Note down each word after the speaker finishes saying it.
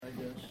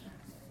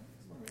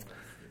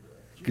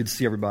Good to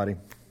see everybody.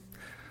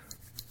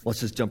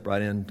 Let's just jump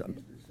right in.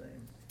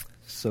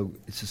 So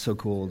it's just so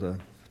cool to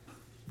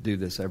do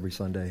this every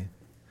Sunday.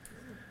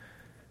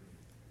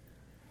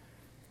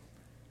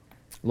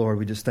 Lord,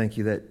 we just thank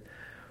you that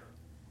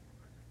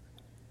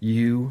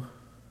you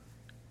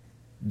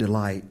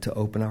delight to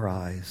open our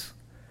eyes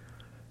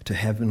to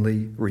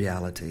heavenly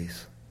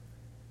realities.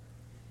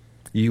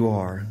 You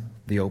are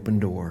the open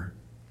door.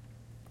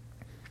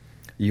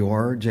 You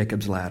are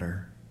Jacob's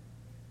ladder.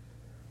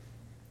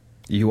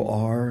 You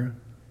are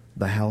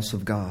the house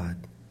of God.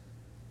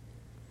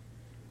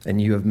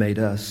 And you have made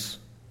us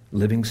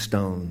living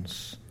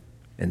stones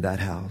in that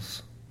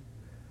house.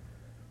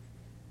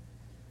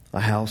 A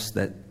house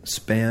that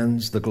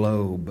spans the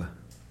globe.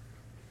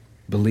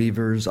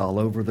 Believers all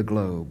over the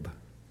globe.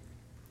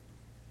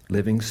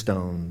 Living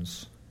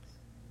stones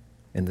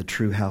in the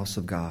true house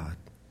of God.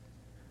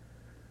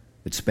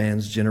 It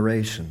spans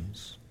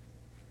generations.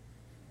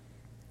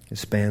 It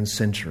spans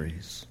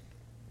centuries.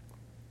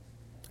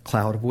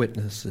 Cloud of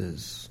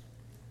witnesses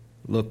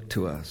look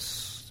to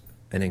us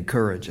and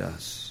encourage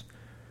us.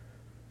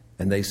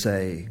 And they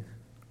say,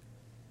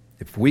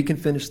 if we can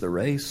finish the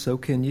race, so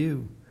can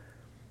you.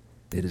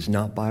 It is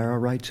not by our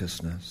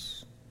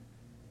righteousness,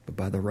 but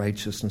by the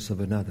righteousness of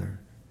another.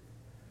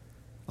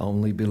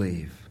 Only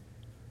believe.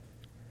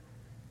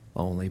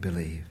 Only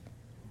believe.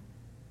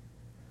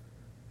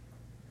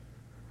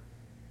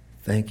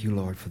 Thank you,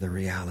 Lord, for the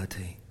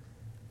reality.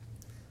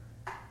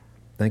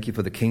 Thank you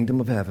for the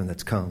kingdom of heaven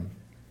that's come.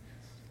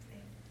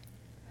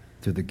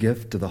 Through the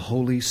gift of the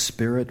Holy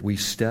Spirit, we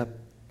step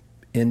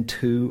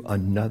into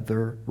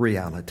another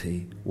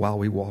reality while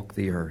we walk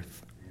the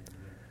earth.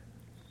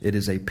 It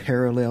is a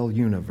parallel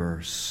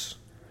universe.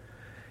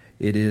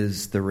 It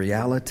is the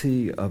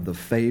reality of the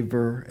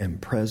favor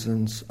and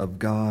presence of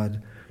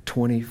God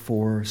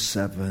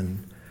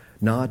 24/7,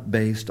 not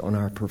based on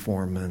our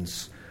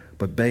performance,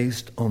 but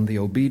based on the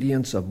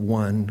obedience of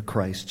one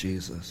Christ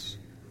Jesus.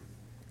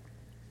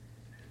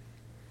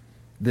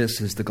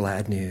 This is the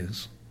glad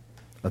news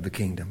of the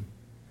kingdom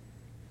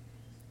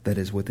that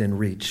is within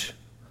reach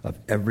of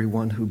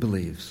everyone who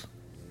believes.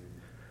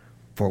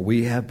 For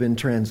we have been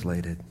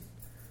translated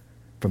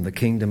from the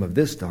kingdom of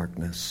this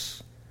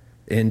darkness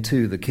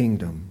into the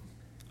kingdom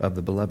of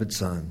the beloved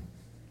Son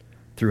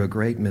through a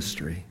great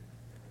mystery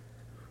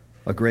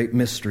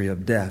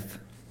of death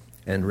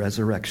and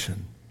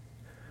resurrection,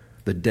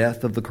 the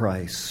death of the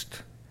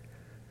Christ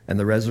and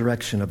the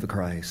resurrection of the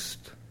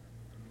Christ.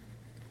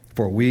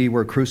 For we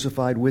were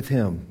crucified with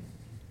him,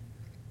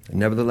 and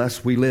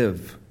nevertheless we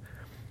live,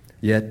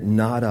 yet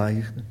not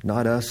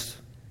us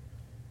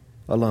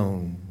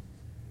alone,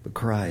 but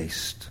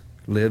Christ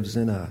lives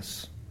in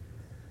us.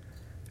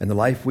 And the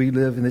life we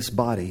live in this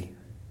body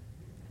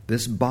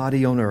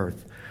on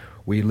earth,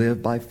 we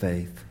live by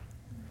faith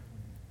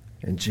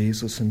in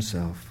Jesus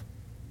himself,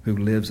 who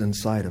lives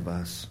inside of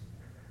us,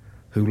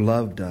 who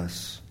loved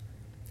us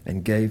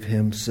and gave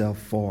himself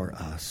for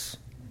us.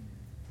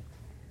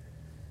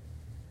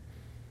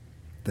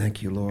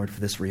 Thank you, Lord, for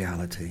this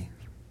reality.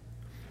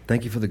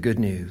 Thank you for the good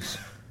news.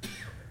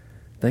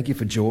 Thank you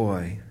for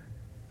joy,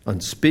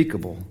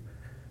 unspeakable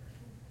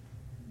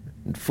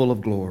and full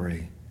of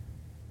glory.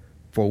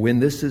 For when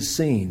this is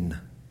seen,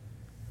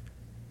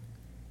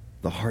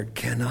 the heart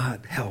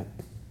cannot help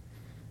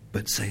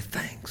but say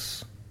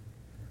thanks.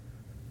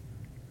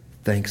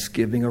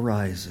 Thanksgiving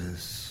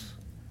arises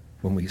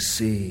when we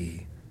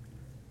see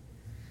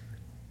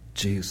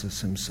Jesus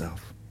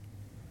himself.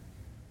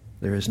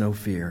 There is no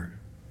fear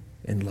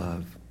in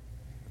love,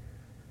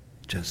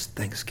 just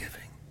thanksgiving.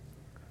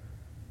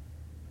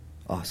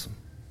 Awesome.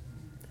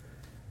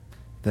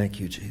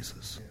 Thank you,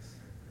 Jesus.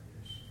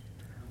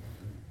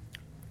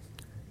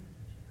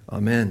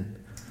 Amen.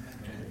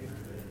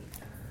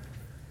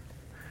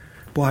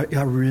 Boy,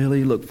 I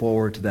really look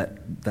forward to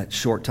that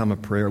short time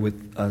of prayer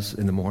with us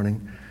in the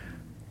morning.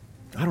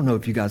 I don't know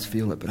if you guys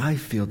feel it, but I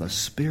feel the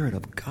Spirit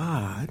of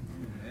God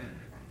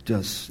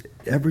just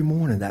every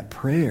morning. That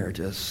prayer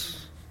just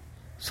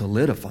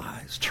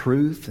solidifies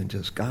truth and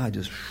just God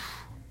just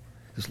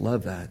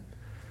love that.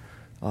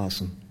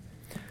 Awesome.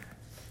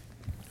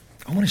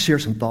 I want to share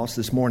some thoughts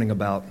this morning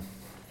about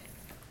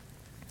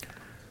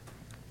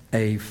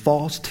a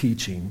false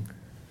teaching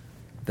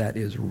that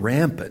is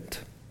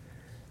rampant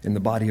in the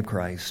body of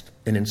Christ.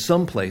 And in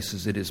some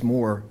places it is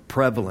more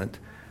prevalent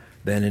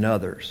than in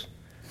others.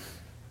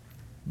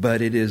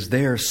 But it is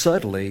there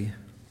subtly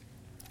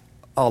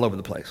all over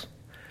the place.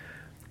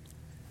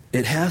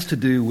 It has to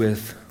do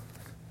with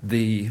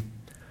the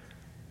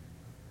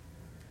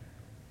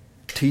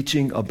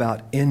teaching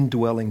about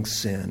indwelling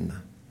sin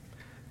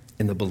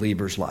in the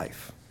believer's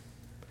life.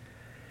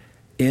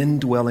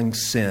 Indwelling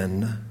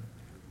sin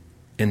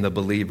in the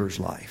believer's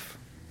life.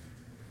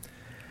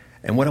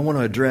 And what I want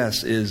to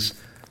address is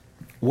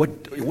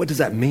what does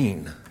that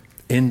mean?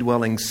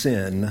 Indwelling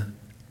sin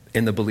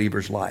in the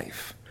believer's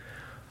life.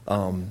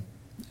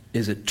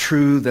 Is it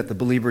true that the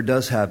believer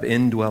does have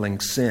indwelling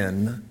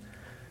sin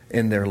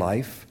in their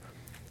life?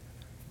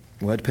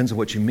 Well, it depends on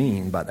what you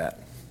mean by that.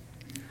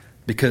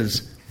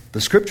 Because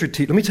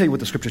Let me tell you what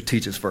the Scripture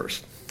teaches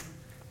first.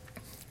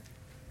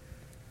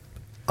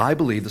 I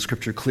believe the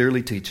Scripture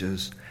clearly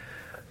teaches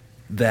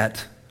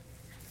that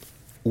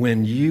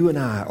when you and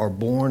I are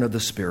born of the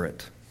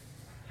Spirit,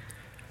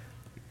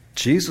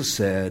 Jesus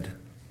said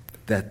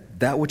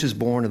that which is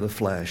born of the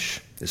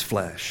flesh is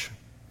flesh,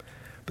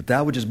 but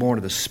that which is born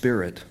of the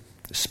Spirit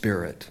is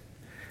spirit.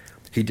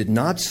 He did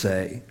not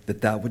say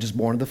that which is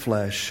born of the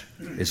flesh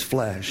is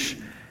flesh,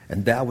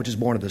 and that which is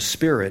born of the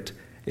Spirit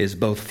is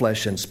both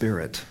flesh and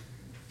spirit.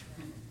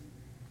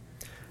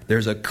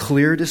 There's a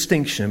clear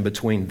distinction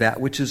between that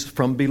which is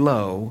from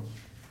below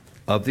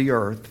of the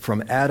earth,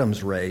 from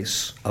Adam's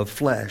race of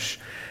flesh,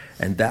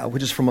 and that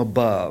which is from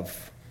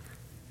above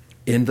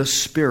in the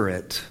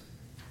Spirit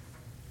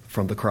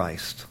from the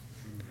Christ.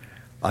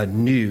 A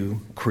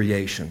new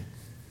creation.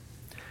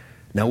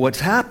 Now what's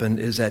happened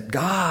is that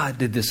God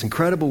did this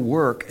incredible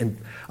work and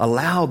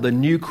allowed the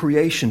new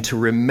creation to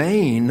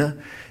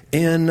remain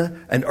in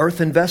an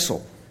earthen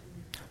vessel.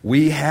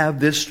 We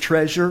have this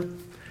treasure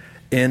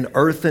in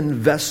earthen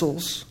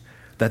vessels,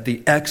 that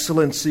the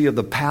excellency of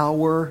the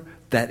power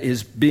that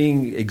is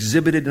being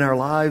exhibited in our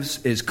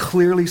lives is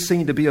clearly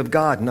seen to be of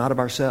God, not of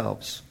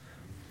ourselves.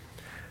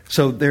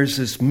 So there's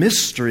this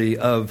mystery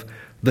of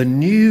the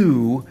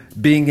new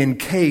being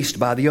encased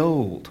by the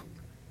old.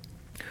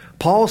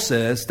 Paul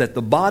says that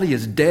the body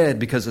is dead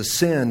because of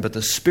sin, but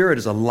the spirit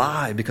is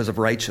alive because of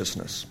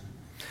righteousness.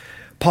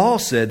 Paul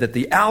said that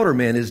the outer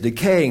man is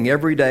decaying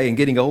every day and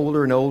getting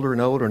older and older and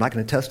older, and I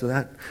can attest to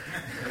that.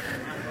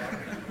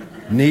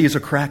 Knees are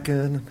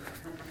cracking.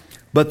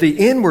 But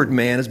the inward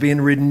man is being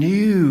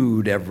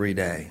renewed every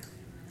day.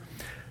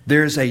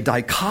 There's a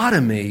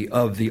dichotomy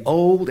of the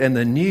old and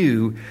the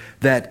new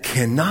that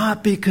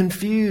cannot be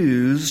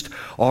confused,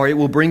 or it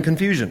will bring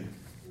confusion.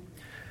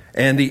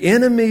 And the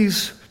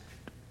enemy's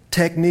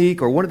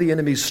technique, or one of the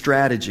enemy's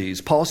strategies,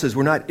 Paul says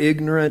we're not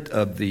ignorant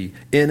of the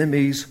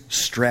enemy's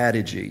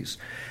strategies.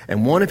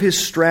 And one of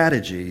his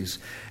strategies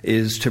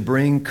is to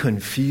bring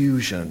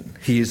confusion.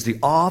 He is the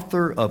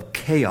author of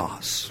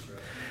chaos.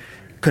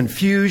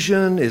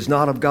 Confusion is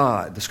not of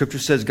God. The Scripture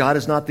says God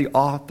is not the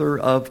author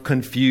of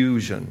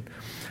confusion.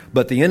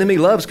 But the enemy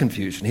loves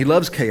confusion. He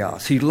loves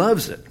chaos. He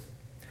loves it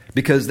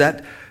because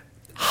that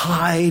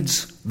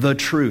hides the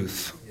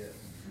truth.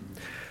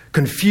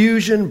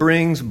 Confusion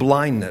brings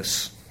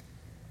blindness,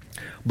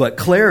 but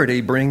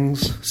clarity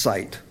brings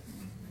sight.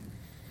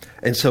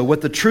 And so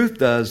what the truth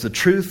does, the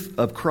truth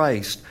of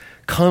Christ,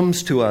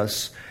 comes to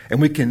us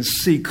and we can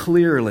see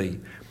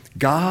clearly.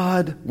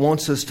 God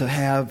wants us to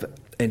have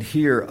and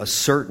hear a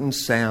certain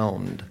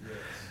sound.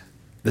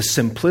 The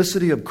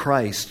simplicity of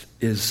Christ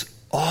is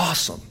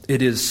awesome.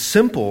 It is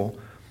simple,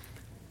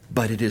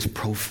 but it is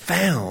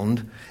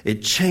profound.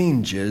 It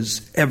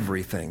changes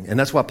everything. And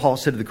that's why Paul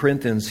said to the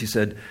Corinthians, he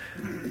said,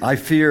 I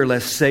fear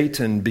lest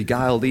Satan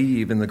beguiled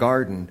Eve in the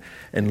garden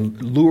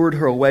and lured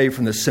her away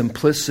from the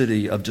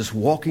simplicity of just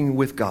walking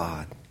with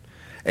God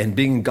and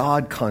being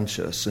God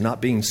conscious and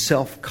not being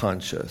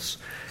self-conscious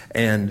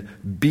and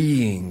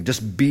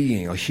just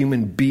being a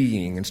human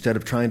being instead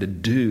of trying to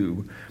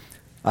do.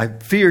 I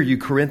fear you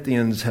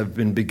Corinthians have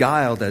been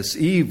beguiled as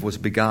Eve was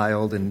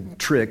beguiled and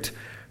tricked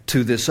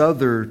to this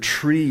other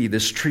tree,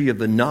 this tree of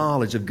the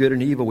knowledge of good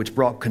and evil, which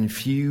brought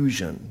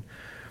confusion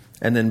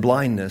and then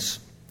blindness.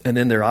 And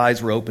then their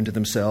eyes were opened to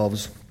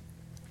themselves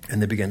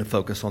and they began to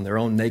focus on their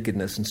own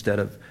nakedness instead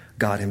of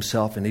God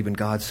himself. And even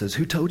God says,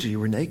 who told you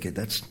were naked?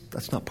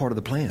 That's not part of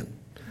the plan.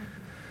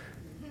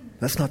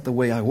 That's not the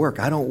way I work.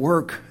 I don't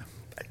work.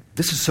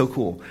 This is so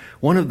cool.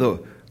 One of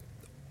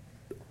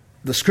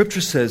the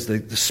Scripture says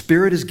that the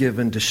Spirit is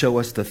given to show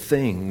us the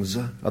things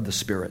of the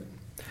Spirit.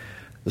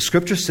 The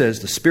Scripture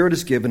says the Spirit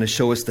is given to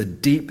show us the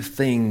deep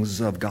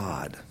things of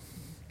God.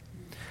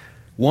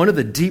 One of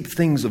the deep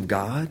things of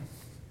God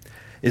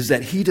is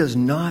that He does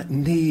not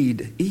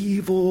need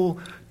evil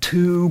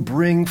to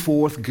bring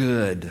forth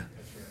good.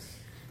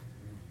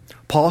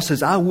 Paul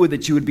says, I would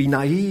that you would be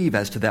naive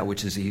as to that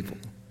which is evil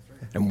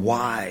and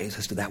wise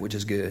as to that which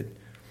is good.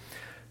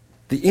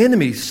 The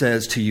enemy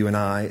says to you and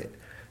I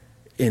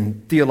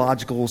in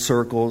theological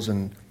circles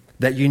and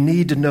that you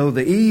need to know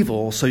the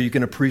evil so you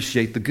can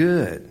appreciate the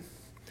good.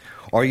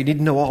 Or you need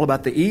to know all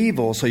about the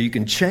evil so you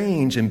can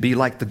change and be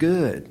like the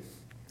good.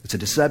 It's a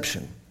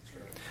deception.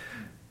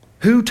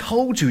 Who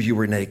told you you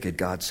were naked,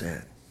 God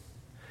said.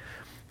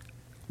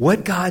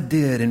 What God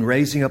did in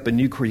raising up a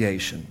new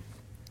creation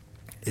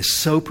is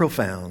so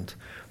profound.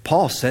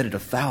 Paul said it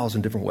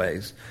 1,000 different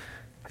ways,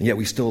 and yet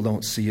we still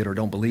don't see it or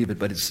don't believe it.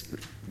 But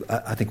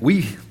I think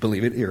we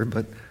believe it here.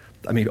 But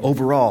I mean,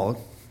 overall,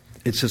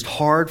 it's just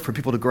hard for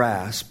people to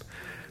grasp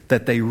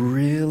that they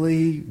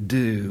really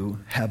do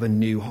have a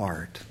new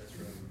heart.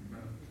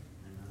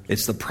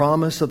 It's the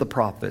promise of the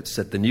prophets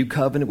that the new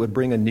covenant would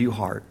bring a new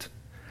heart.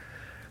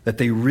 That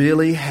they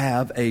really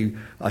have a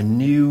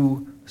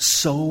new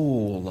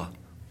soul.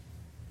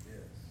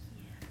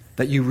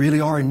 That you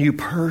really are a new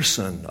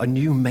person, a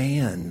new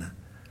man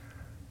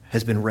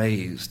has been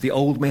raised. The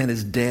old man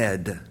is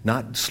dead,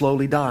 not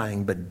slowly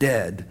dying, but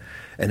dead,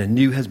 and a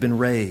new has been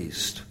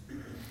raised.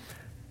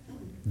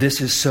 This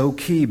is so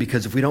key,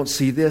 because if we don't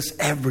see this,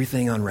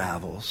 everything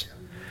unravels.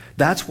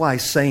 That's why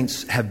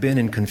saints have been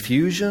in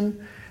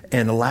confusion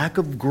and a lack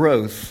of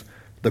growth.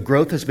 The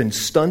growth has been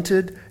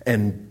stunted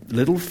and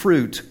little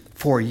fruit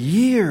for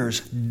years,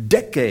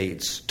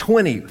 decades,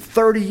 20,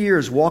 30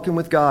 years walking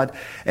with God.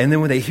 And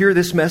then when they hear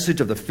this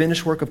message of the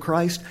finished work of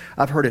Christ,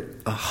 I've heard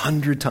it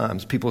 100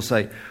 times. People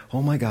say,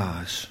 oh my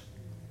gosh,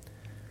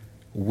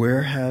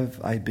 where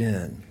have I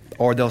been?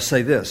 Or they'll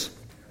say this,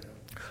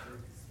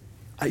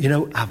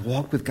 I've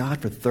walked with God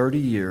for 30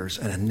 years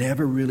and I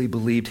never really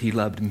believed He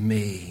loved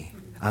me.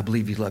 I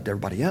believed He loved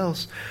everybody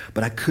else,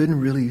 but I couldn't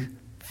really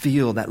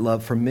feel that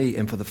love for me.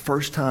 And for the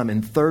first time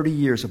in 30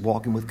 years of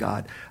walking with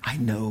God, I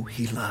know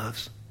He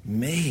loves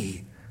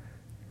me.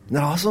 Isn't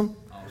that awesome?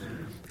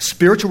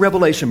 Spiritual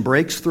revelation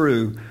breaks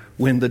through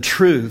when the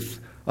truth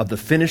of the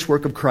finished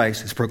work of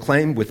Christ is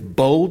proclaimed with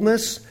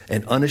boldness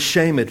and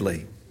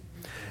unashamedly.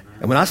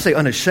 And when I say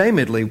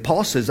unashamedly,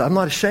 Paul says, I'm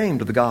not ashamed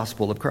of the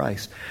gospel of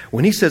Christ.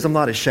 When he says I'm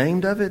not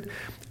ashamed of it,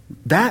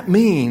 that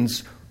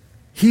means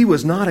he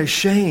was not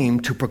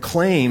ashamed to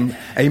proclaim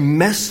a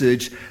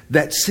message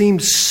that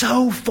seemed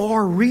so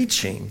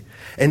far-reaching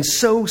and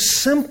so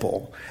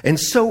simple and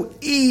so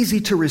easy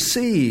to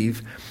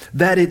receive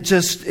that it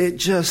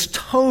just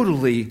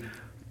totally,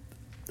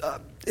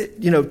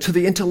 to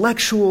the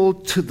intellectual,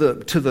 to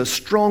the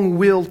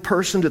strong-willed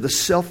person, to the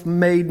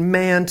self-made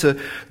man, to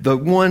the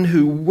one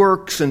who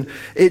works, and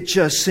it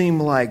just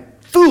seemed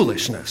like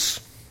foolishness.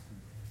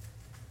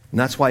 And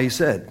that's why he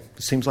said,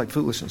 it seems like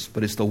foolishness,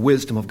 but it's the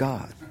wisdom of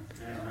God.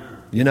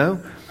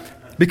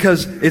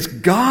 Because it's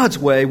God's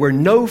way where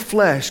no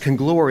flesh can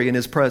glory in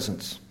His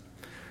presence.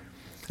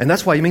 And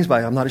that's why he means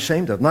by I'm not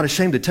ashamed of. I'm not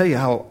ashamed to tell you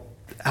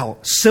how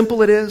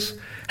simple it is,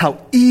 how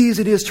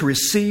easy it is to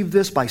receive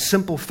this by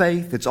simple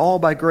faith. It's all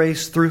by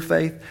grace through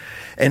faith.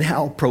 And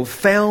how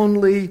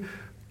profoundly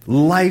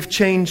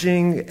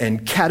life-changing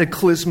and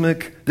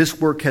cataclysmic this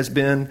work has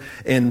been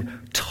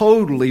in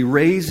totally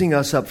raising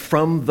us up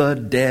from the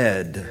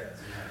dead.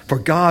 For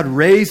God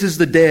raises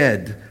the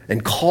dead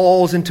and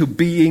calls into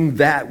being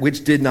that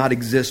which did not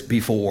exist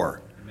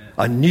before. Amen.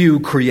 A new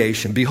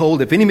creation.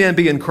 Behold, if any man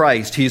be in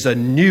Christ, he is a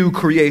new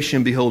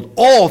creation. Behold,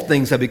 all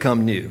things have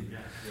become new.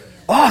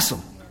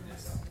 Awesome.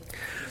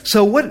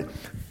 So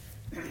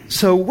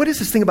what is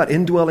this thing about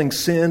indwelling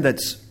sin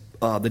that's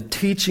the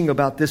teaching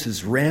about this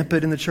is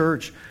rampant in the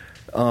church?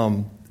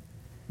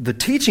 The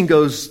teaching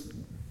goes,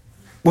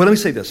 well, let me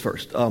say this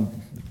first.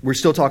 We're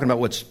still talking about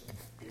what's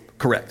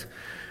correct.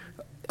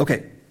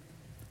 Okay.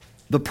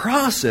 The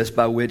process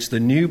by which the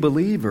new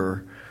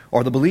believer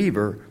or the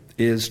believer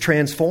is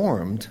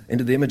transformed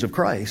into the image of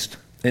Christ,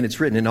 and it's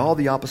written in all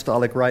the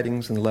apostolic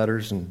writings and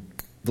letters, and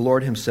the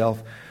Lord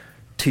Himself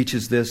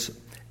teaches this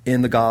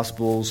in the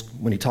Gospels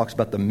when He talks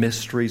about the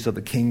mysteries of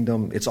the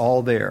kingdom. It's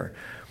all there.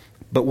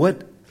 But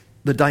what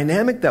the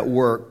dynamic that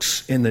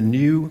works in the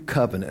new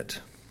covenant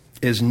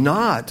is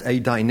not a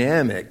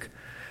dynamic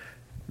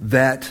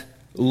that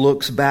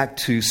looks back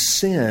to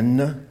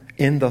sin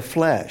in the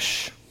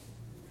flesh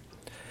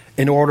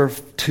in order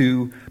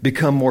to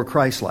become more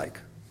Christ-like.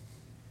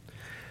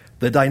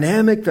 The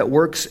dynamic that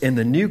works in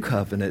the new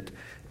covenant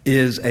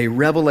is a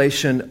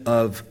revelation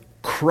of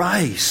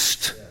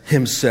Christ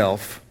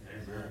Himself.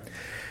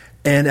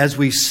 And as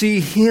we see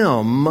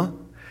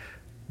Him,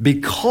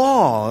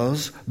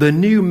 because the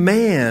new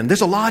man,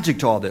 there's a logic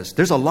to all this.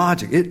 There's a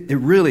logic. It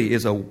really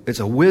is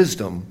it's a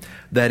wisdom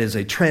that is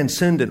a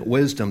transcendent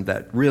wisdom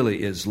that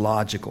really is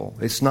logical.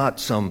 It's not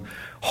some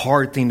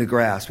hard thing to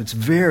grasp. It's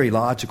very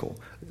logical.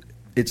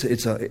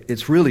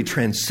 It's really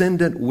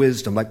transcendent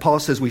wisdom. Like Paul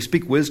says, we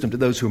speak wisdom to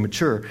those who are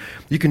mature.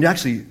 You can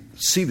actually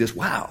see this.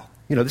 Wow,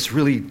 this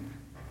really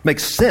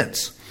makes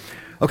sense.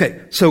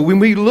 Okay, so when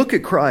we look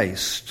at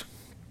Christ,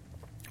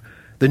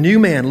 the new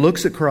man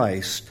looks at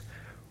Christ,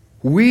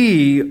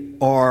 we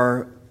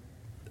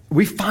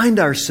find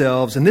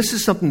ourselves, and this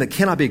is something that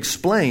cannot be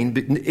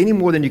explained any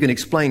more than you can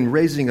explain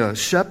raising a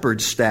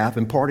shepherd's staff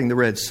and parting the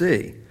Red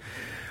Sea,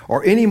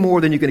 or any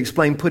more than you can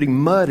explain putting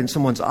mud in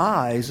someone's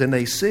eyes and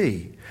they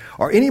see.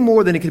 Or any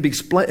more than it can be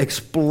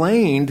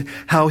explained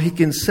how he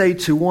can say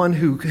to one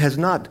who has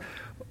not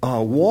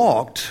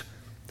walked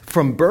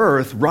from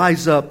birth,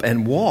 rise up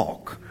and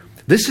walk.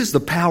 This is the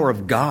power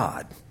of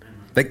God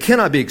that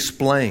cannot be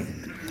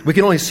explained. We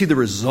can only see the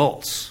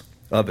results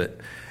of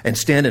it and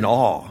stand in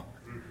awe.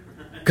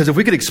 Because if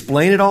we could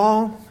explain it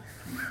all,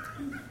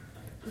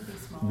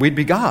 we'd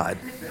be God.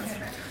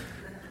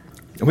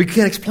 And we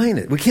can't explain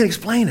it. We can't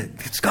explain it.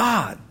 It's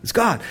God. It's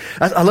God.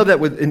 I love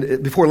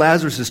that before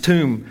Lazarus'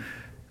 tomb,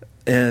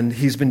 and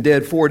he's been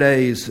dead 4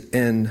 days,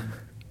 and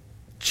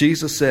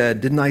Jesus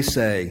said, didn't I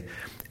say,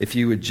 if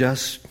you would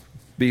just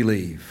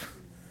believe,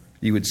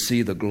 you would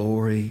see the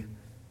glory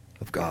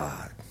of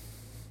God.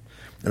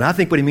 And I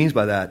think what he means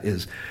by that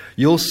is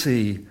you'll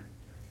see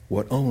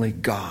what only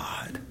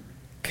God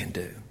can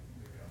do.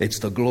 It's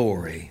the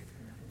glory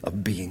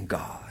of being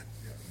God.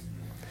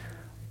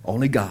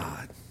 Only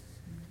God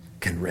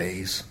can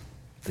raise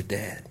the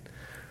dead.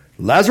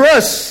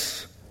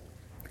 Lazarus,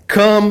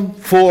 come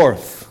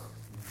forth.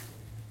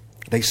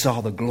 They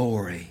saw the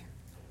glory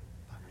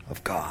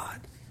of God.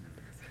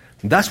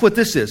 And that's what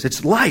this is.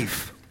 It's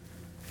life.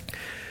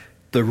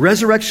 The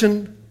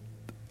resurrecting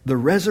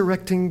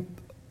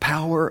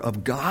power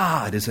of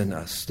God is in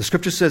us. The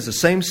scripture says the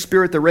same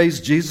Spirit that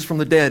raised Jesus from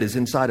the dead is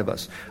inside of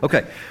us.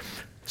 Okay,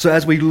 so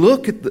as we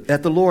look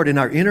at the Lord in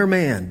our inner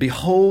man,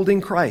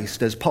 beholding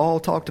Christ, as Paul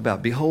talked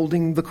about,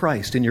 beholding the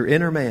Christ in your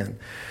inner man,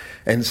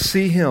 and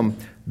see Him,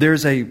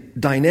 there's a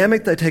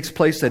dynamic that takes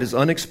place that is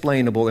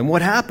unexplainable. And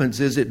what happens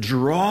is it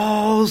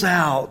draws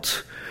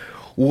out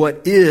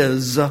what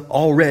is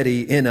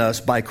already in us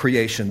by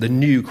creation, the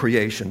new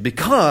creation,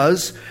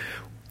 because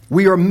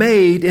we are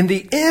made in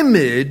the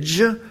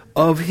image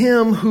of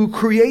Him who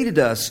created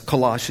us,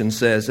 Colossians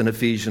says and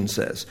Ephesians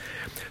says.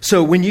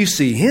 So when you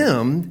see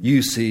Him,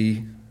 you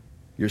see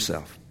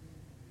yourself.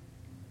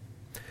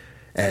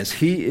 As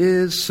He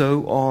is,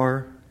 so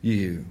are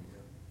you.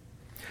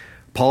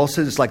 Paul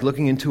says it's like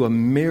looking into a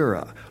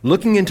mirror.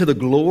 Looking into the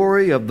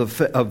glory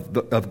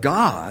of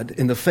God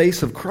in the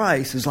face of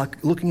Christ is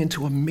like looking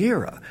into a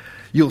mirror.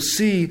 You'll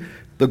see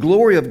the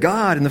glory of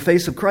God in the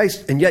face of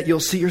Christ, and yet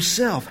you'll see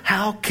yourself.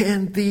 How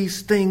can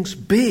these things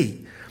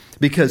be?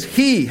 Because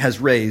He has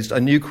raised a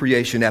new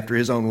creation after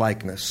His own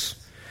likeness.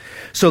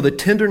 So the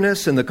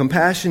tenderness and the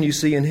compassion you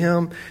see in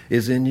Him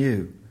is in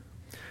you.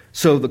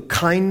 So the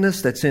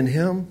kindness that's in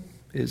Him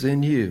is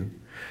in you.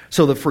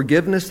 So the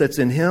forgiveness that's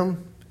in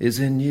Him is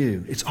in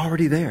you. It's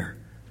already there.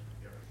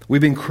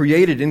 We've been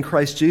created in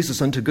Christ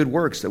Jesus unto good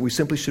works that we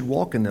simply should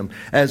walk in them,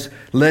 as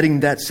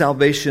letting that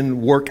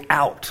salvation work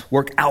out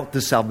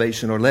the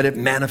salvation, or let it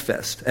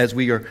manifest as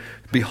we are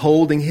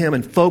beholding Him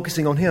and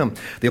focusing on Him.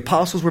 The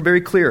apostles were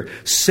very clear.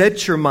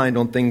 Set your mind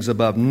on things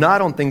above,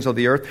 not on things of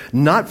the earth,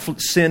 not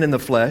sin in the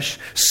flesh.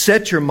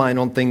 Set your mind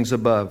on things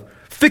above.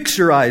 Fix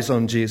your eyes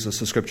on Jesus,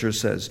 the scripture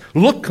says.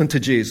 Look unto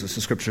Jesus,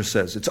 the scripture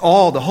says. It's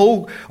all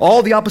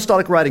the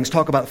apostolic writings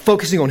talk about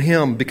focusing on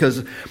Him,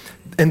 because,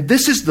 and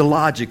this is the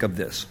logic of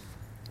this.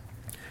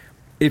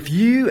 If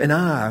you and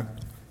I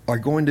are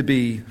going to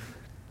be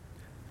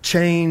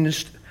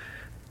changed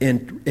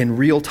in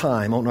real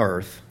time on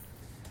earth,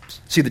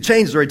 see, the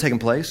change has already taken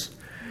place,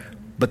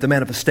 but the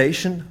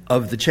manifestation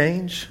of the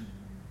change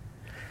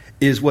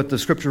is what the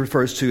scripture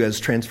refers to as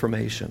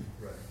transformation.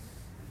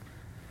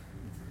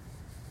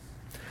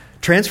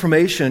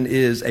 Transformation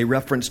is a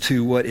reference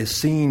to what is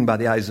seen by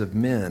the eyes of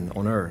men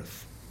on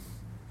earth.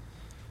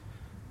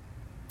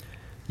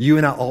 You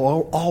and I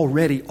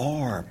already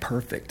are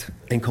perfect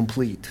and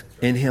complete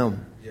in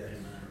Him.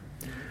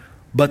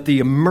 But the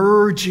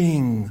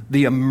emerging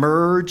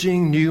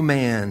new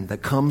man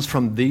that comes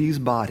from these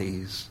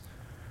bodies,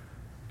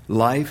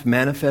 life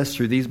manifests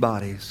through these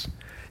bodies,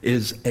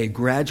 is a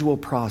gradual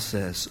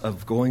process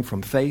of going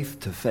from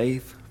faith to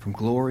faith, from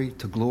glory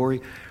to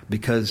glory,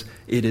 because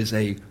it is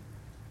a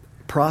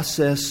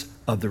process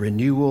of the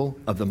renewal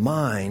of the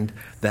mind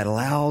that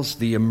allows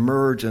the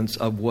emergence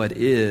of what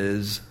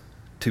is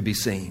to be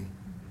seen.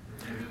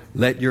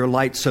 Let your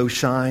light so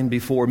shine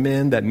before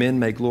men that men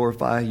may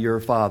glorify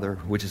your Father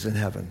which is in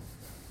heaven.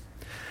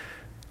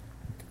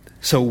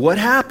 So what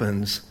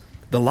happens,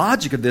 the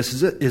logic of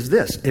this is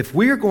this. If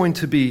we are going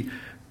to be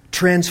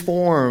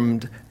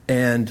transformed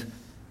and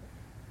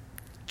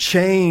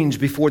change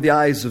before the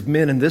eyes of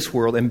men in this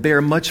world and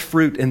bear much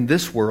fruit in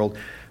this world,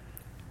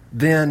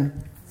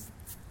 then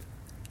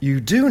you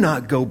do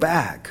not go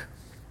back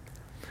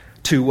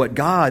to what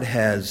God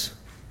has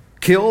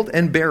killed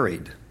and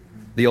buried,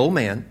 the old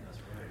man.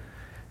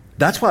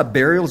 That's why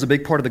burial is a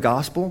big part of the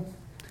gospel.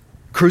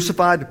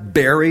 Crucified,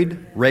 buried,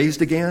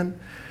 raised again.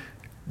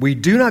 We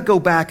do not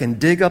go back and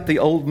dig up the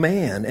old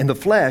man in the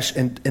flesh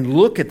and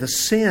look at the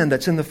sin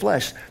that's in the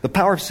flesh, the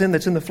power of sin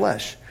that's in the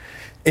flesh,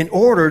 in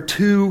order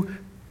to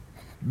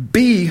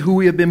be who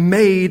we have been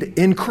made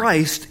in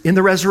Christ in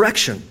the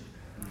resurrection.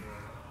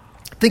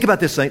 Think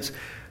about this, saints.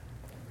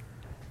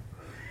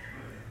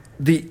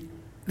 The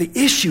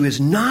issue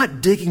is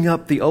not digging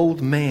up the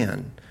old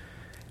man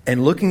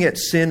and looking at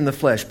sin in the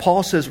flesh.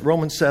 Paul says,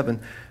 Romans 7,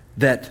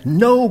 that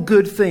no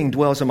good thing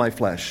dwells in my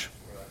flesh.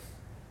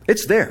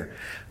 It's there.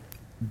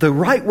 The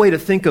right way to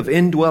think of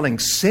indwelling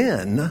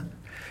sin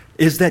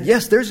is that,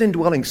 yes, there's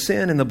indwelling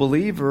sin in the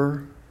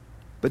believer,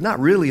 but not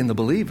really in the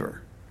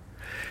believer.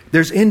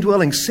 There's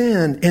indwelling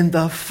sin in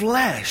the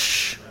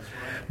flesh.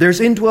 There's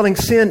indwelling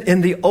sin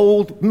in the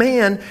old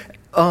man.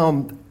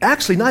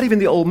 Actually, not even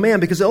the old man,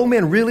 because the old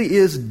man really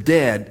is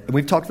dead. And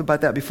we've talked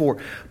about that before.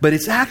 But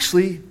it's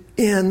actually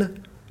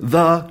in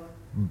the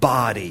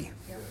body.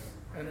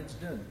 And it's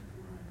dead.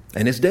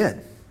 And it's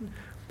dead.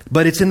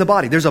 But it's in the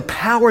body. There's a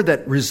power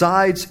that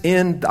resides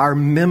in our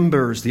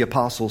members, the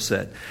apostle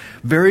said.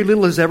 Very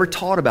little is ever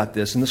taught about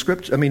this in the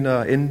scripture. I mean,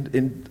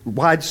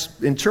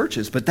 in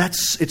churches, but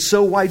it's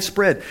so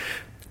widespread.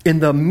 In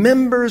the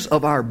members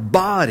of our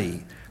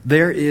body,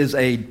 there is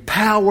a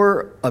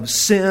power of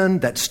sin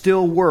that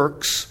still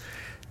works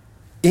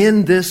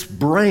in this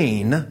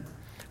brain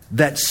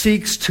that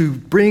seeks to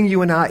bring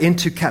you and I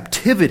into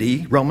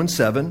captivity. Romans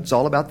 7, it's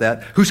all about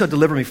that. Who shall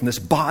deliver me from this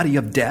body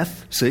of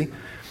death? See?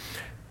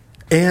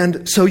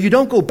 And so you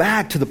don't go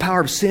back to the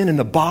power of sin in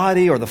the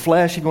body or the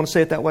flesh, if you want to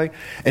say it that way,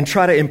 and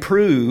try to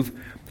improve.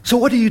 So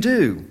what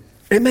do?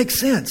 It makes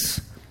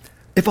sense.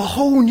 If a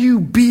whole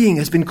new being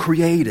has been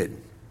created,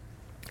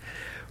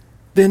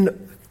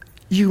 then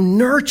you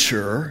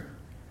nurture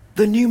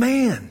the new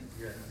man.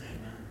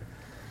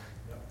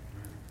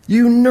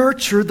 You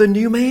nurture the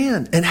new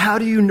man. And how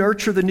do you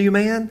nurture the new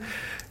man?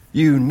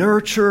 You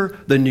nurture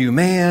the new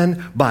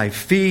man by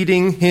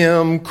feeding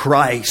him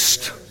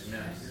Christ.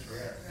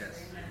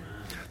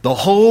 The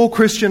whole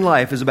Christian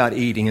life is about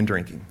eating and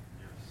drinking.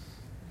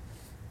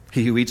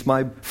 He who eats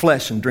my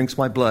flesh and drinks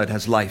my blood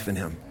has life in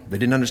him. They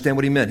didn't understand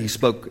what he meant. He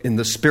spoke in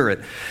the Spirit.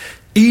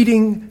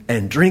 Eating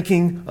and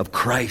drinking of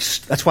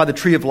Christ. That's why the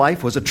tree of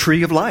life was a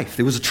tree of life.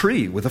 It was a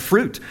tree with a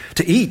fruit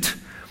to eat.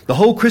 The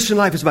whole Christian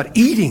life is about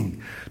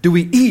eating. Do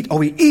we eat? Are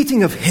we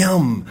eating of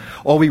Him?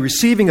 Are we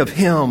receiving of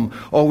Him?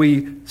 Are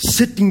we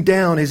sitting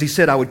down, as He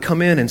said, I would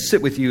come in and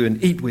sit with you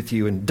and eat with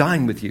you and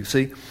dine with you?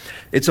 See,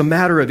 it's a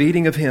matter of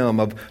eating of Him,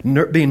 of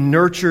being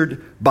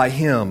nurtured by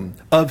Him,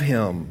 of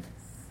Him.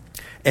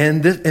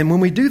 And when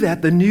we do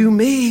that, the new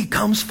me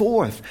comes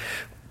forth.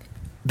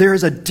 There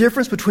is a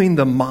difference between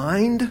the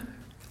mind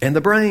and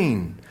the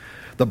brain.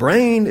 The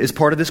brain is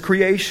part of this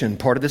creation,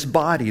 part of this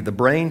body. The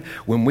brain,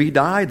 when we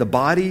die, the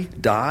body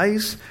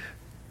dies.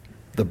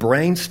 The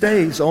brain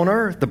stays on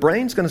earth. The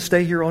brain's going to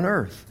stay here on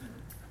earth.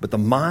 But the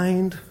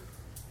mind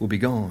will be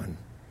gone.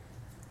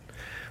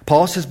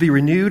 Paul says, be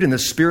renewed in the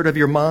spirit of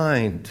your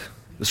mind.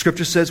 The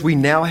scripture says we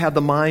now have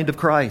the mind of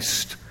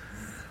Christ.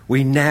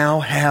 We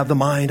now have the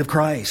mind of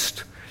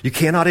Christ. You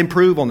cannot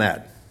improve on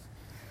that.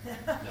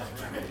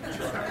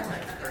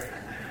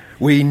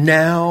 We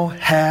now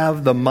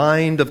have the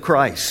mind of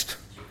Christ.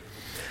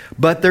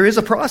 But there is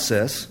a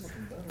process.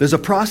 There's a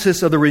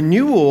process of the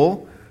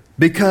renewal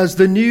because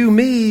the new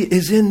me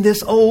is in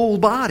this old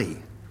body.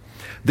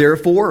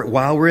 Therefore,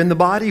 while we're in the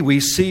body,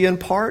 we see in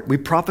part, we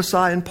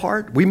prophesy in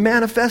part, we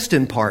manifest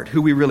in part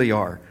who we really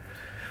are.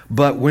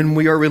 But when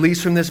we are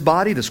released from this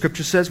body, the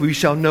scripture says we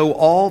shall know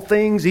all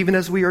things even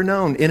as we are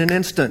known in an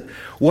instant.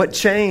 What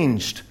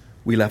changed?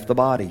 We left the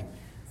body.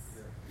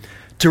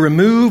 To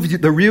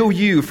remove the real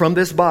you from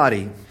this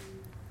body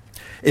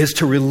is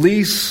to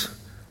release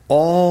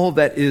all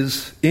that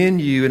is in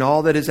you and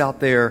all that is out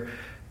there.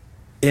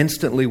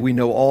 Instantly we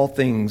know all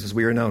things as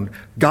we are known.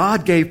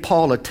 God gave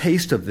Paul a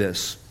taste of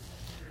this,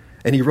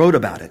 and he wrote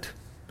about it.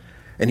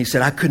 And he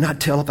said, I could not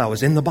tell if I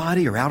was in the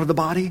body or out of the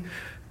body,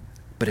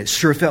 but it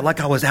sure felt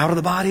like I was out of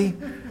the body.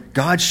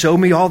 God showed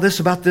me all this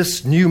about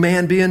this new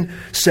man being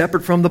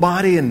separate from the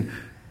body, and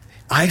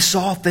I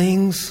saw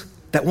things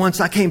that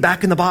once I came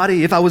back in the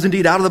body, if I was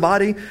indeed out of the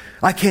body,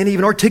 I can't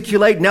even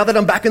articulate now that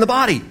I'm back in the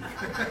body.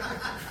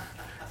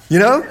 You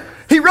know?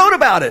 He wrote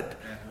about it.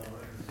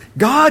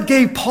 God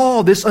gave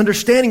Paul this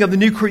understanding of the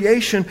new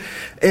creation,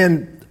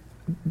 and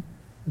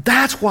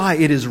that's why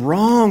it is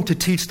wrong to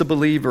teach the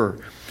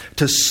believer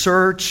to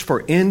search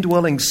for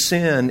indwelling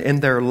sin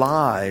in their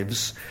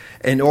lives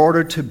in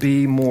order to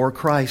be more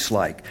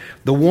Christ-like.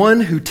 The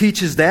one who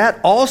teaches that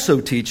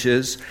also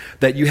teaches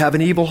that you have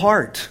an evil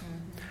heart.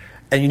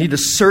 And you need to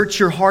search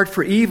your heart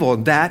for evil.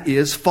 And that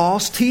is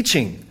false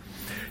teaching.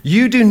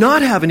 You do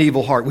not have an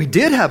evil heart. We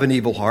did have an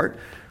evil heart.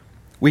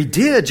 We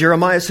did.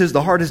 Jeremiah says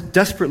the heart is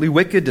desperately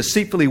wicked,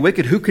 deceitfully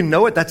wicked. Who can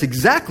know it? That's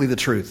exactly the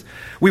truth.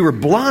 We were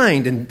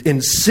blind and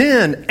in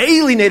sin,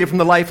 alienated from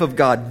the life of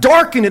God,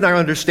 darkened in our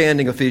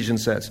understanding,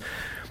 Ephesians says.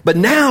 But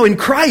now in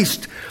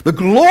Christ, the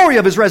glory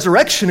of His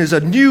resurrection is a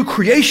new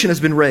creation has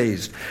been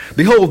raised.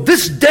 Behold,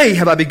 this day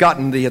have I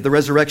begotten thee at the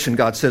resurrection,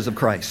 God says of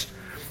Christ.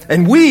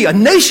 And we, a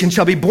nation,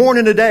 shall be born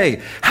in a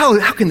day.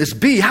 How can this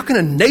be? How can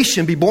a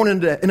nation be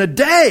born in a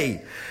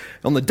day?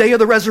 On the day of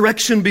the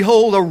resurrection,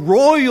 behold, a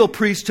royal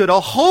priesthood, a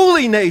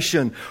holy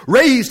nation,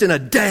 raised in a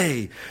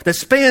day that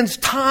spans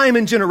time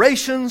and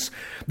generations.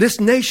 This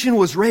nation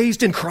was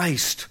raised in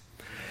Christ.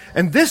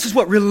 And this is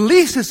what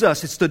releases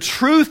us. It's the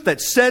truth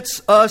that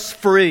sets us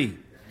free.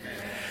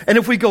 And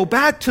if we go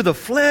back to the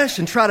flesh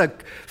and try to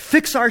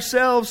fix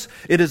ourselves,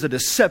 it is a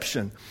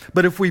deception.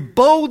 But if we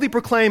boldly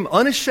proclaim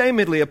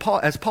unashamedly,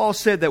 as Paul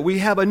said, that we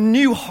have a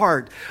new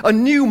heart, a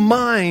new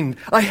mind.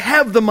 I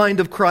have the mind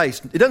of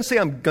Christ. It doesn't say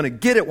I'm going to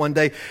get it one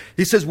day.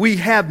 He says we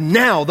have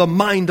now the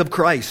mind of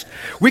Christ.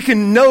 We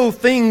can know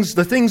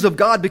the things of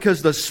God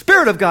because the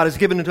Spirit of God is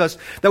given to us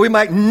that we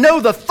might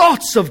know the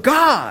thoughts of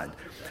God.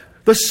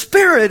 The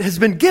Spirit has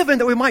been given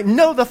that we might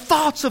know the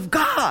thoughts of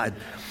God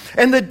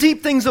and the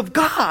deep things of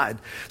God.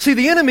 See,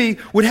 the enemy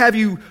would have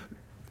you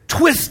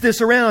twist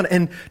this around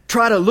and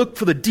try to look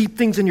for the deep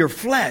things in your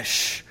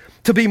flesh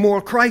to be more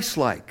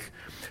Christ-like.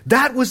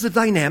 That was the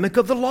dynamic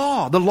of the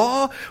law.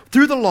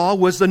 Through the law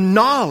was the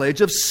knowledge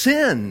of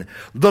sin.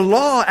 The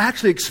law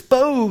actually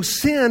exposed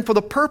sin for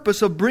the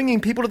purpose of bringing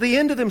people to the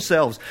end of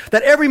themselves,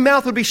 that every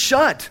mouth would be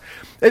shut.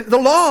 The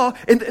law,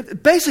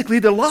 and basically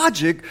the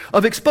logic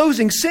of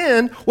exposing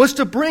sin was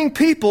to bring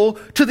people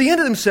to the end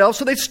of themselves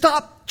so they'd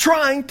stop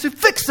trying to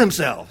fix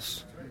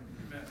themselves.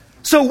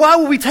 So why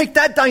would we take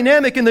that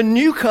dynamic in the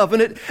new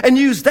covenant and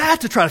use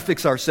that to try to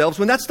fix ourselves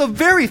when that's the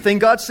very thing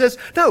God says,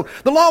 no,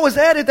 the law was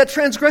added that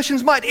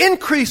transgressions might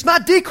increase,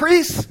 not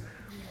decrease.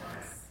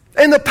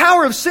 And the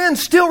power of sin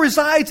still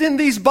resides in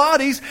these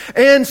bodies,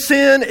 and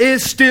sin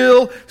is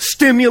still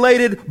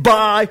stimulated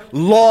by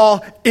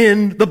law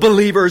in the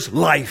believer's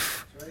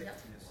life.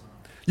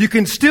 You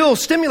can still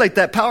stimulate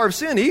that power of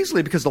sin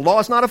easily because the law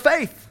is not of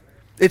faith.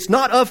 It's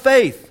not of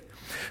faith.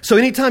 So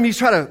anytime you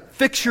try to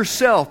fix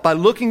yourself by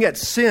looking at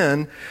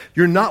sin,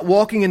 you're not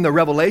walking in the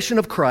revelation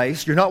of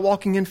Christ. You're not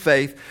walking in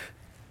faith.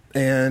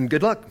 And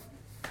good luck.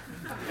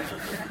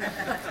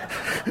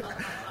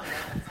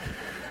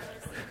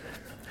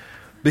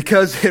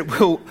 Because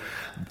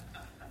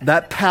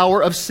that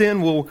power of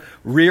sin will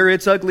rear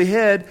its ugly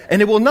head,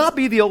 and it will not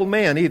be the old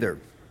man either.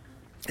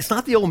 It's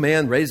not the old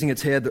man raising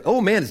its head. The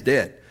old man is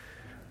dead.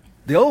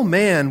 The old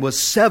man was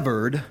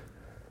severed.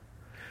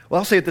 Well,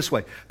 I'll say it this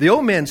way. The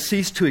old man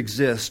ceased to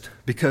exist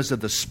because of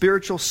the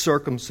spiritual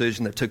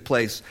circumcision that took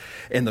place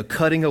in the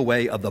cutting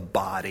away of the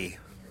body.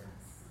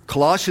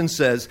 Colossians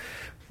says,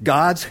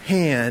 God's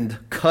hand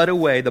cut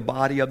away the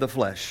body of the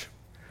flesh.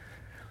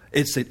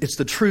 It's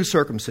the true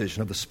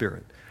circumcision of the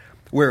Spirit.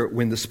 Where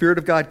when the Spirit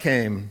of God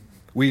came,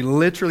 we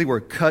literally were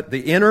cut, the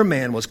inner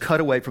man was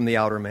cut away from the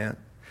outer man.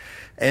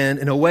 And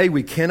in a way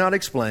we cannot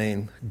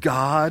explain,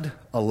 God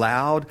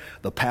allowed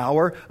the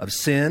power of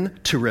sin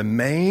to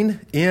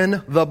remain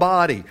in the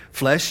body.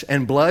 Flesh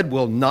and blood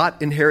will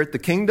not inherit the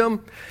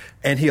kingdom,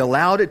 and He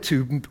allowed it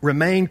to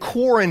remain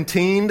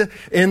quarantined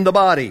in the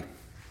body.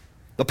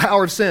 The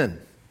power of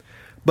sin.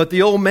 But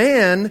the old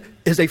man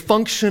is a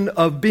function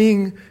of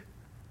being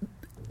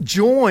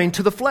joined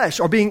to the flesh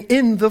or being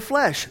in the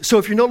flesh. So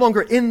if you're no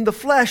longer in the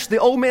flesh, the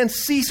old man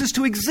ceases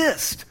to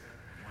exist.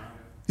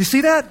 You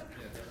see that?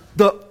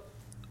 The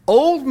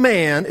old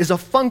man is a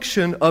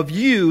function of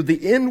you, the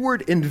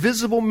inward,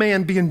 invisible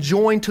man being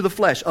joined to the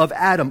flesh of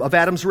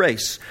Adam's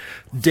race.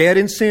 Dead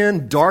in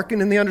sin,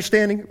 darkened in the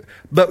understanding.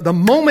 But the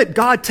moment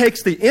God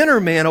takes the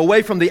inner man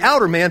away from the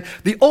outer man,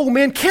 the old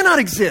man cannot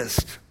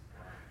exist.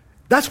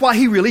 That's why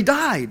He really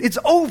died. It's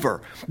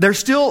over. There's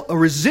still a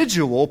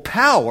residual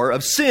power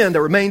of sin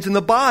that remains in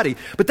the body.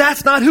 But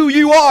that's not who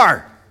you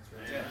are.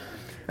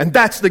 And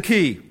that's the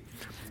key.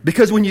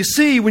 Because when you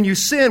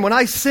sin, when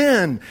I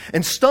sin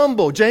and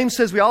stumble, James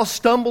says we all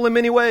stumble in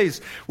many ways.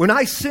 When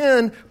I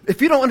sin,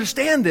 if you don't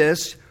understand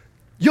this,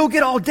 you'll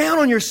get all down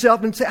on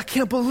yourself and say, I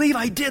can't believe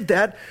I did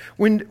that.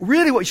 When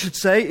really what you should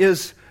say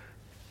is,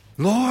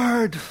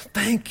 Lord,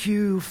 thank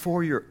you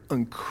for your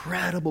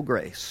incredible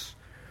grace.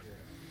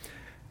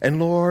 And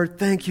Lord,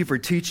 thank you for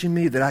teaching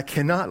me that I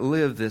cannot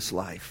live this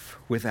life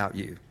without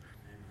you.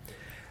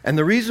 And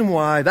the reason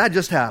why that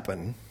just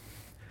happened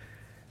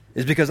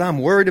is because I'm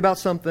worried about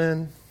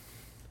something.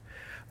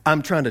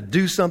 I'm trying to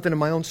do something in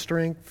my own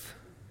strength.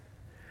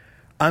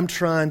 I'm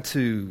trying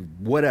to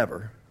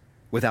whatever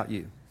without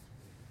you.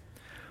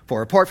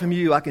 For apart from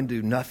you, I can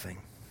do nothing.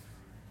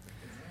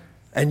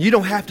 And you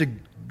don't have to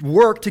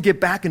work to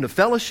get back into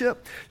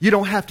fellowship. You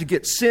don't have to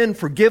get sin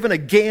forgiven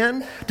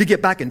again to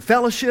get back in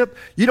fellowship.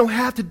 You don't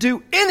have to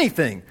do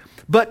anything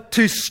but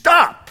to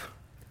stop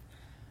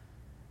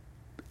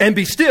and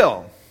be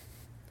still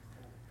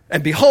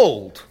and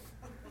behold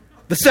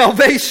the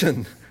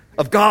salvation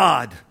of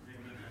God.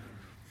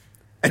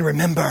 And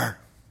remember,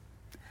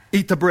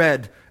 eat the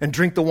bread and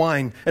drink the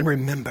wine and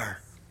remember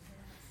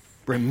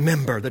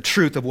the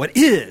truth of what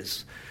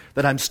is.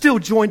 That I'm still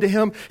joined to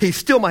Him. He's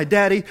still my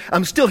daddy.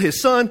 I'm still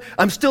His son.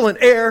 I'm still an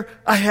heir.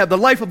 I have the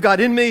life of God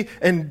in me.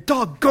 And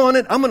doggone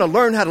it, I'm going to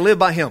learn how to live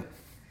by Him.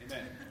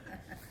 Amen.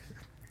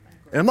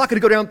 And I'm not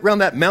going to go around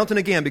that mountain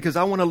again because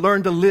I want to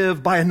learn to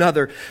live by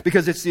another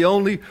because it's the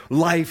only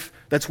life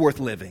that's worth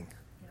living.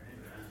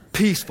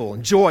 Peaceful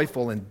and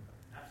joyful and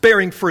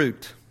bearing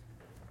fruit.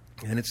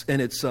 And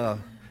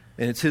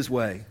it's His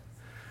way.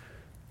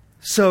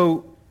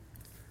 So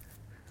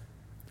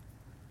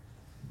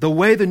the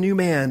way the new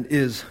man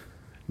is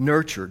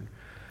nurtured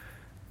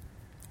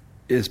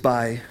is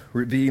by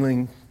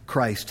revealing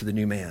Christ to the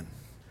new man.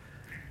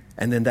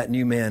 And then that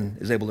new man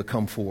is able to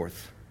come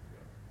forth.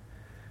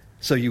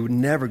 So you would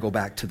never go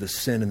back to the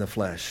sin in the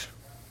flesh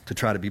to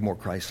try to be more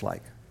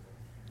Christ-like.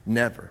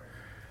 Never.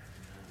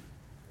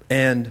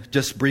 And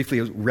just briefly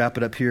wrap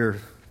it up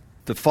here.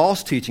 The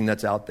false teaching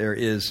that's out there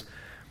is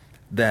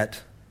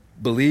that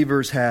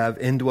believers have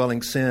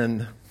indwelling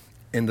sin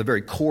in the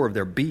very core of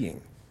their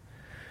being.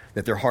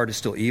 That their heart is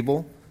still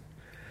evil,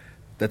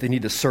 that they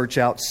need to search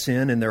out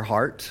sin in their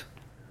heart,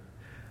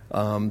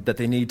 that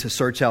they need to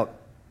search out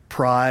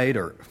pride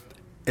or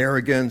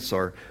arrogance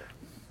or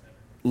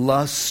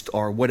lust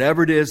or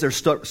whatever it is they're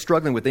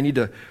struggling with. They need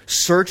to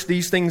search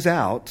these things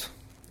out,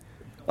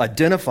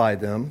 identify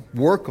them,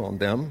 work on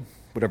them,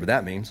 whatever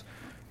that means,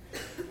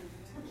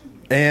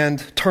 and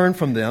turn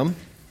from them.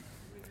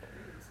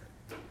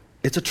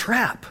 It's a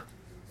trap.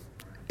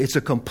 It's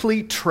a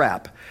complete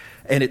trap.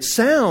 And it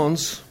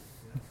sounds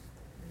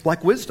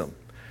like wisdom.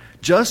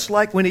 Just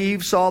like when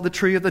Eve saw the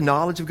tree of the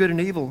knowledge of good and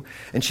evil,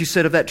 and she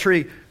said of that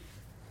tree,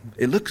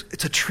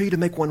 it's a tree to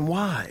make one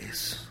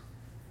wise.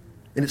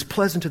 and it's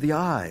pleasant to the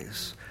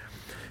eyes.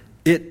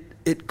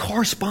 It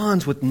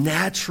corresponds with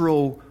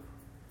natural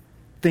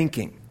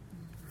thinking.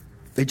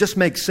 They just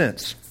make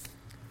sense.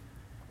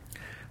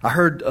 I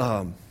heard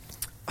a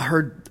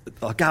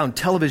guy on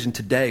television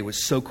today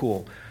was so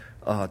cool,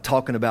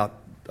 talking about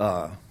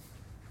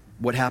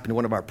what happened to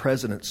one of our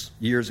presidents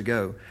years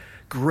ago.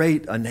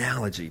 Great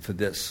analogy for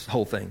this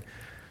whole thing.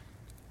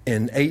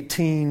 In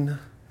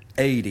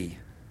 1880,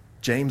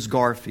 James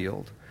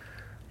Garfield,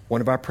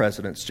 one of our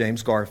presidents,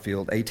 James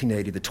Garfield,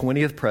 1880, the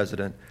 20th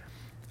president,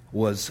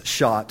 was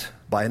shot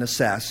by an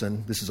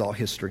assassin. This is all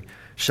history.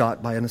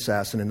 Shot by an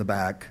assassin in the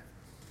back,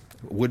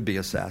 would-be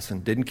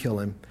assassin, didn't kill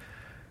him.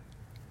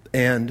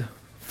 And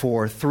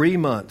for 3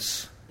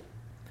 months,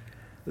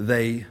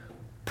 they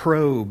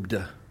probed.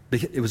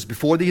 It was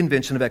before the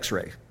invention of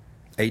X-ray,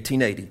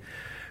 1880.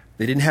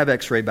 They didn't have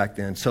X-ray back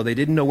then, so they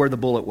didn't know where the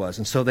bullet was.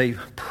 And so they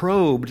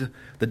probed,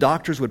 the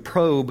doctors would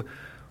probe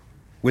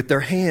with their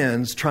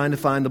hands trying to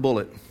find the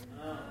bullet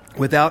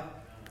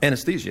without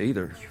anesthesia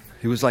either.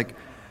 He was like,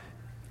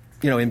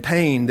 in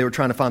pain. They were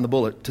trying to find the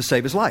bullet to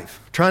save his life.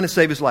 Trying to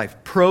save his life.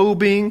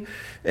 Probing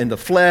in the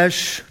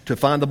flesh to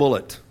find the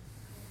bullet.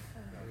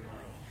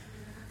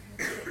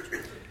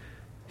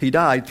 He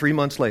died 3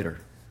 months later.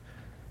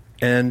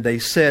 And they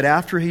said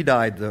after he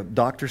died, the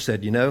doctor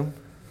said,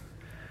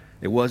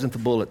 it wasn't the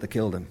bullet that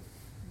killed him.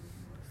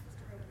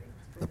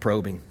 The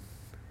probing.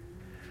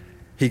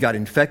 He got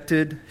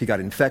infected. He got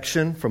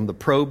infection from the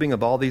probing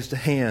of all these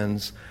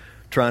hands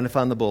trying to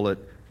find the bullet.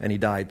 And he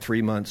died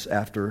 3 months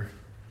after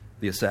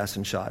the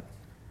assassin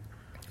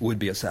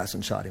would-be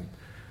assassin shot him.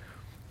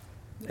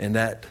 And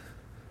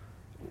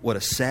what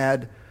a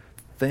sad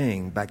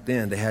thing back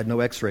then. They had no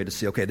X-ray to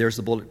see, okay, there's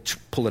the bullet,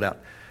 pull it out.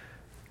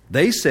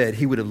 They said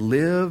he would have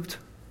lived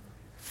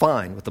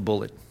fine with the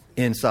bullet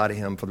inside of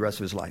him for the rest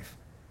of his life.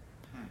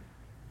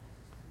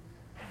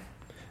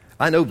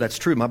 I know that's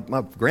true.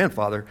 My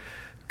grandfather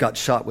got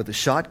shot with a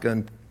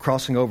shotgun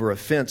crossing over a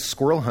fence,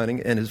 squirrel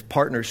hunting, and his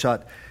partner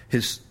shot,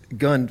 his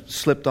gun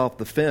slipped off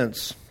the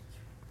fence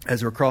as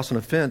they were crossing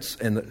a fence,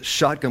 and the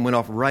shotgun went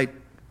off right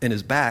in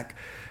his back.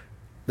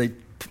 They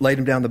laid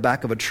him down the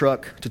back of a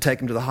truck to take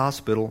him to the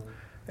hospital,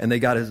 and they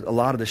got a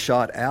lot of the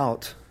shot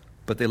out,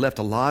 but they left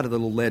a lot of the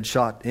little lead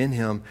shot in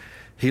him.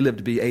 He lived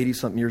to be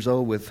 80-something years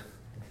old with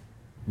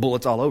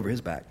bullets all over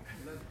his back.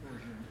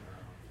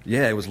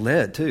 Yeah, it was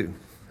lead, too.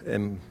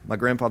 And my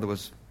grandfather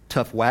was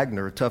tough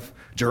Wagner, a tough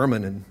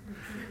German.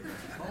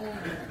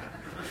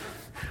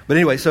 But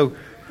anyway,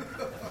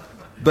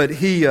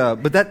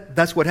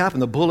 that's what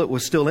happened. The bullet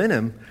was still in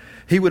him.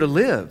 He would have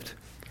lived.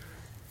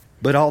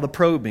 But all the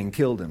probing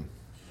killed him.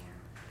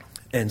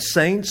 And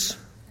saints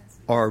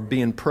are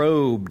being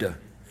probed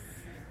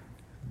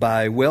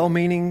by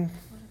well-meaning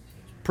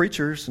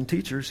preachers and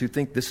teachers who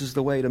think this is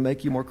the way to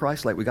make you more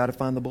Christ-like. We got to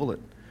find the bullet.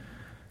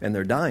 And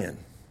they're dying.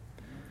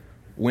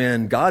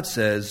 When God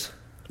says,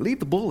 leave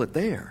the bullet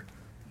there.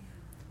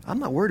 I'm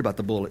not worried about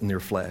the bullet in their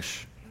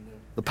flesh.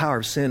 The power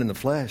of sin in the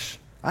flesh.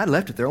 I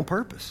left it there on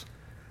purpose.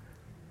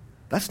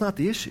 That's not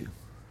the issue.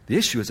 The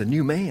issue is a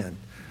new man.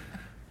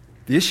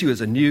 The issue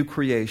is a new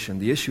creation.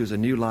 The issue is a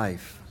new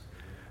life.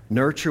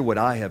 Nurture what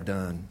I have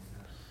done.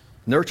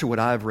 Nurture what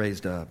I've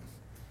raised up.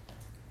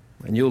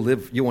 And you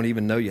won't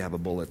even know you have a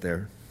bullet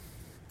there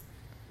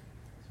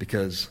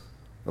because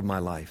of my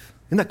life.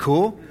 Isn't that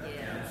cool?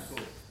 Yes.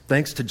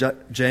 Thanks to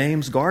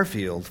James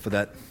Garfield for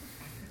that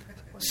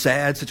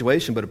sad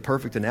situation, but a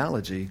perfect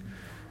analogy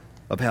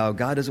of how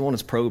God doesn't want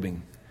us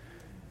probing.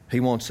 He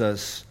wants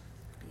us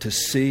to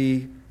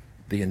see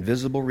the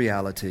invisible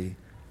reality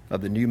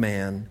of the new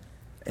man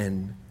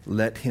and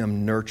let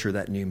him nurture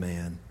that new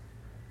man.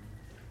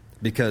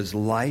 Because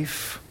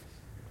life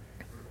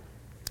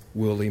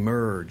will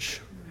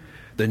emerge.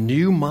 The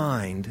new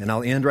mind, and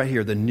I'll end right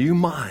here, the new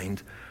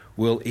mind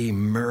will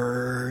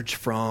emerge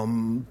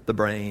from the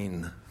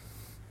brain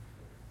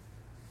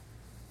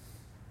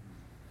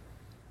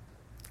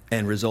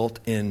and result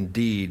in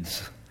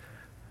deeds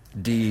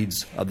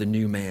of the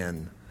new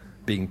man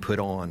being put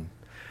on.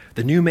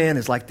 The new man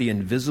is like the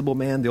invisible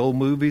man, the old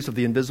movies of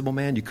the invisible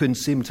man. You couldn't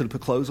see him until he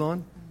put clothes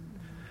on.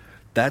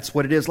 That's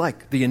what it is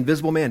like, the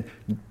invisible man.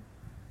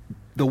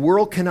 The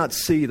world cannot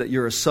see that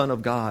you're a son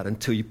of God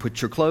until you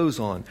put your clothes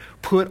on.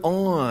 Put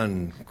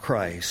on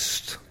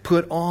Christ.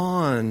 Put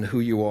on who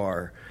you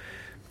are.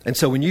 And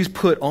so when you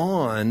put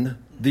on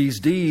these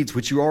deeds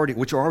which are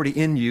already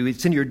in you,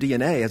 it's in your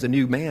DNA as a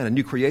new man, a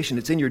new creation,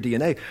 it's in your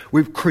DNA.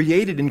 We've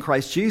created in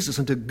Christ Jesus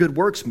into good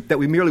works that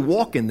we merely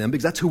walk in them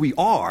because that's who we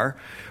are.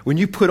 When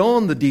you put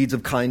on the deeds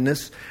of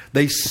kindness,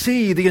 they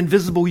see the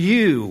invisible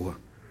you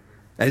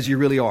as you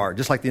really are,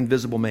 just like the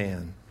invisible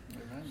man.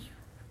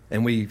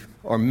 And we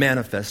are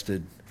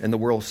manifested in the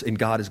world, and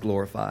God is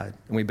glorified,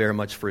 and we bear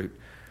much fruit.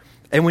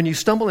 And when you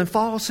stumble and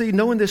fall, see,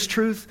 knowing this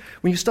truth,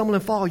 when you stumble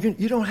and fall,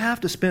 you don't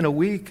have to spend a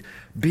week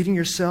beating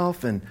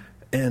yourself and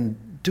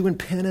doing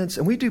penance.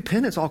 And we do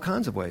penance all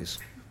kinds of ways,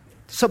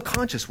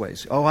 subconscious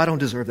ways. Oh, I don't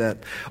deserve that.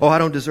 Oh, I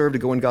don't deserve to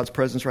go in God's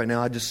presence right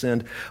now. I just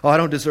sinned. Oh, I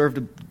don't deserve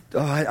to,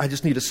 I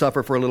just need to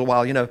suffer for a little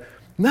while,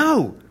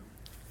 No.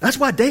 That's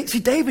why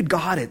David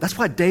got it. That's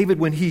why David,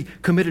 when he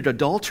committed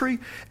adultery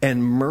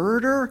and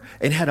murder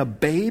and had a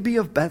baby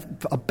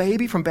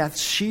from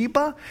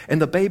Bathsheba,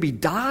 and the baby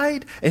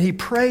died, and he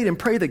prayed and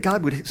prayed that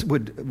God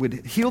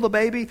would heal the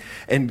baby,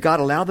 and God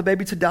allowed the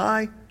baby to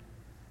die.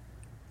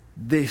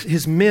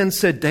 His men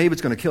said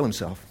David's going to kill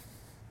himself.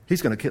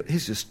 He's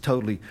just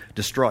totally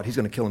distraught. He's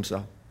going to kill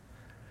himself.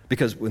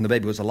 Because when the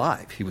baby was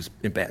alive, he was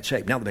in bad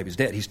shape. Now the baby's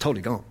dead. He's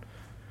totally gone.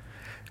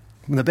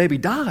 When the baby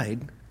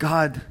died,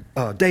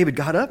 David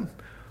got up.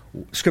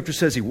 Scripture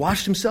says he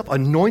washed himself,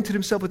 anointed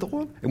himself with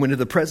oil, and went into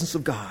the presence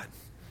of God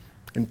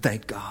and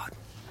thanked God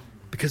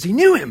because he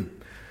knew him.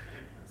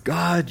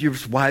 God, you're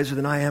wiser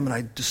than I am, and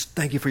I just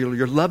thank you for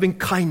your loving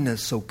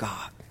kindness, oh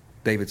God,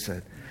 David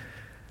said.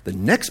 The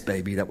next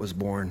baby that was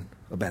born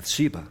of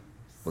Bathsheba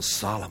was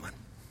Solomon,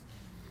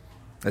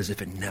 as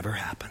if it never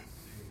happened.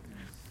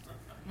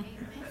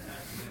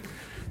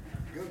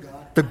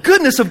 The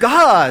goodness of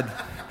God.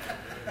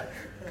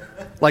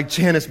 Like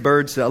Janice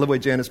Bird said, I love the way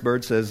Janice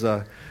Bird says,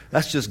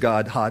 that's just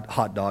God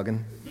hot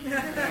dogging.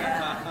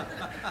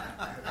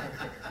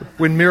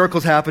 When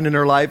miracles happen in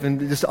her life and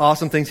just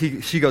awesome things,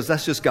 she goes,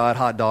 that's just God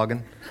hot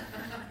dogging,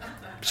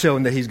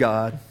 showing that he's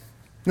God.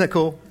 Isn't that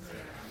cool?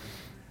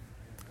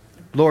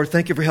 Lord,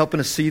 thank you for helping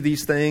us see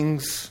these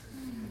things.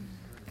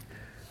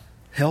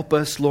 Help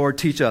us, Lord,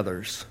 teach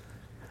others.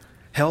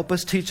 Help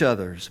us teach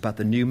others about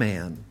the new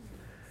man.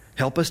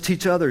 Help us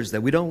teach others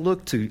that we don't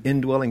look to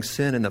indwelling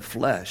sin in the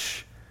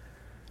flesh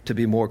to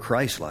be more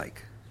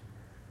Christ-like.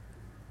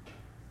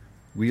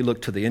 We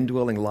look to the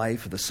indwelling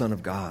life of the Son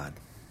of God.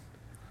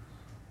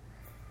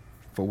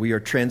 For we are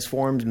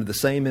transformed into the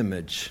same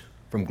image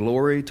from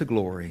glory to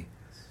glory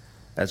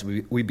as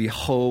we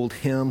behold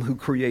him who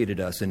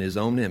created us in his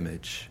own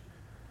image.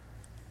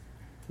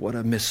 What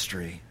a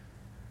mystery.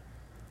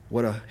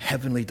 What a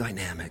heavenly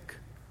dynamic.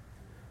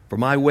 For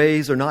my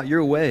ways are not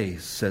your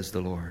ways, says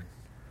the Lord.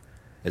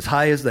 As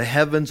high as the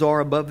heavens are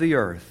above the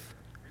earth,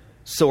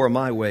 so are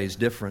my ways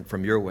different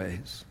from your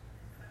ways.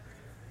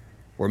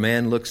 Where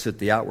man looks at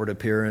the outward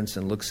appearance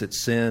and looks at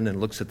sin and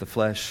looks at the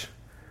flesh,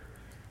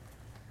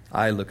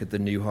 I look at the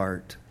new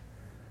heart.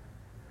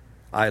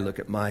 I look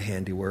at my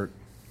handiwork.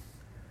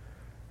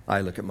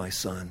 I look at my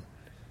Son.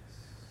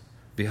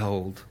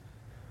 Behold,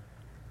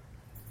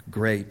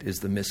 great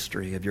is the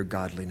mystery of your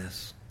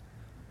godliness.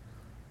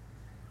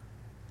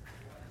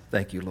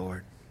 Thank you,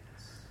 Lord.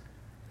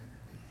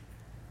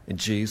 In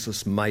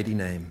Jesus' mighty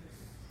name,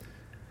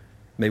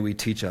 may we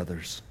teach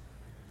others.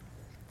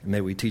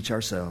 May we teach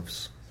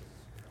ourselves.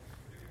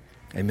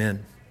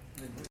 Amen.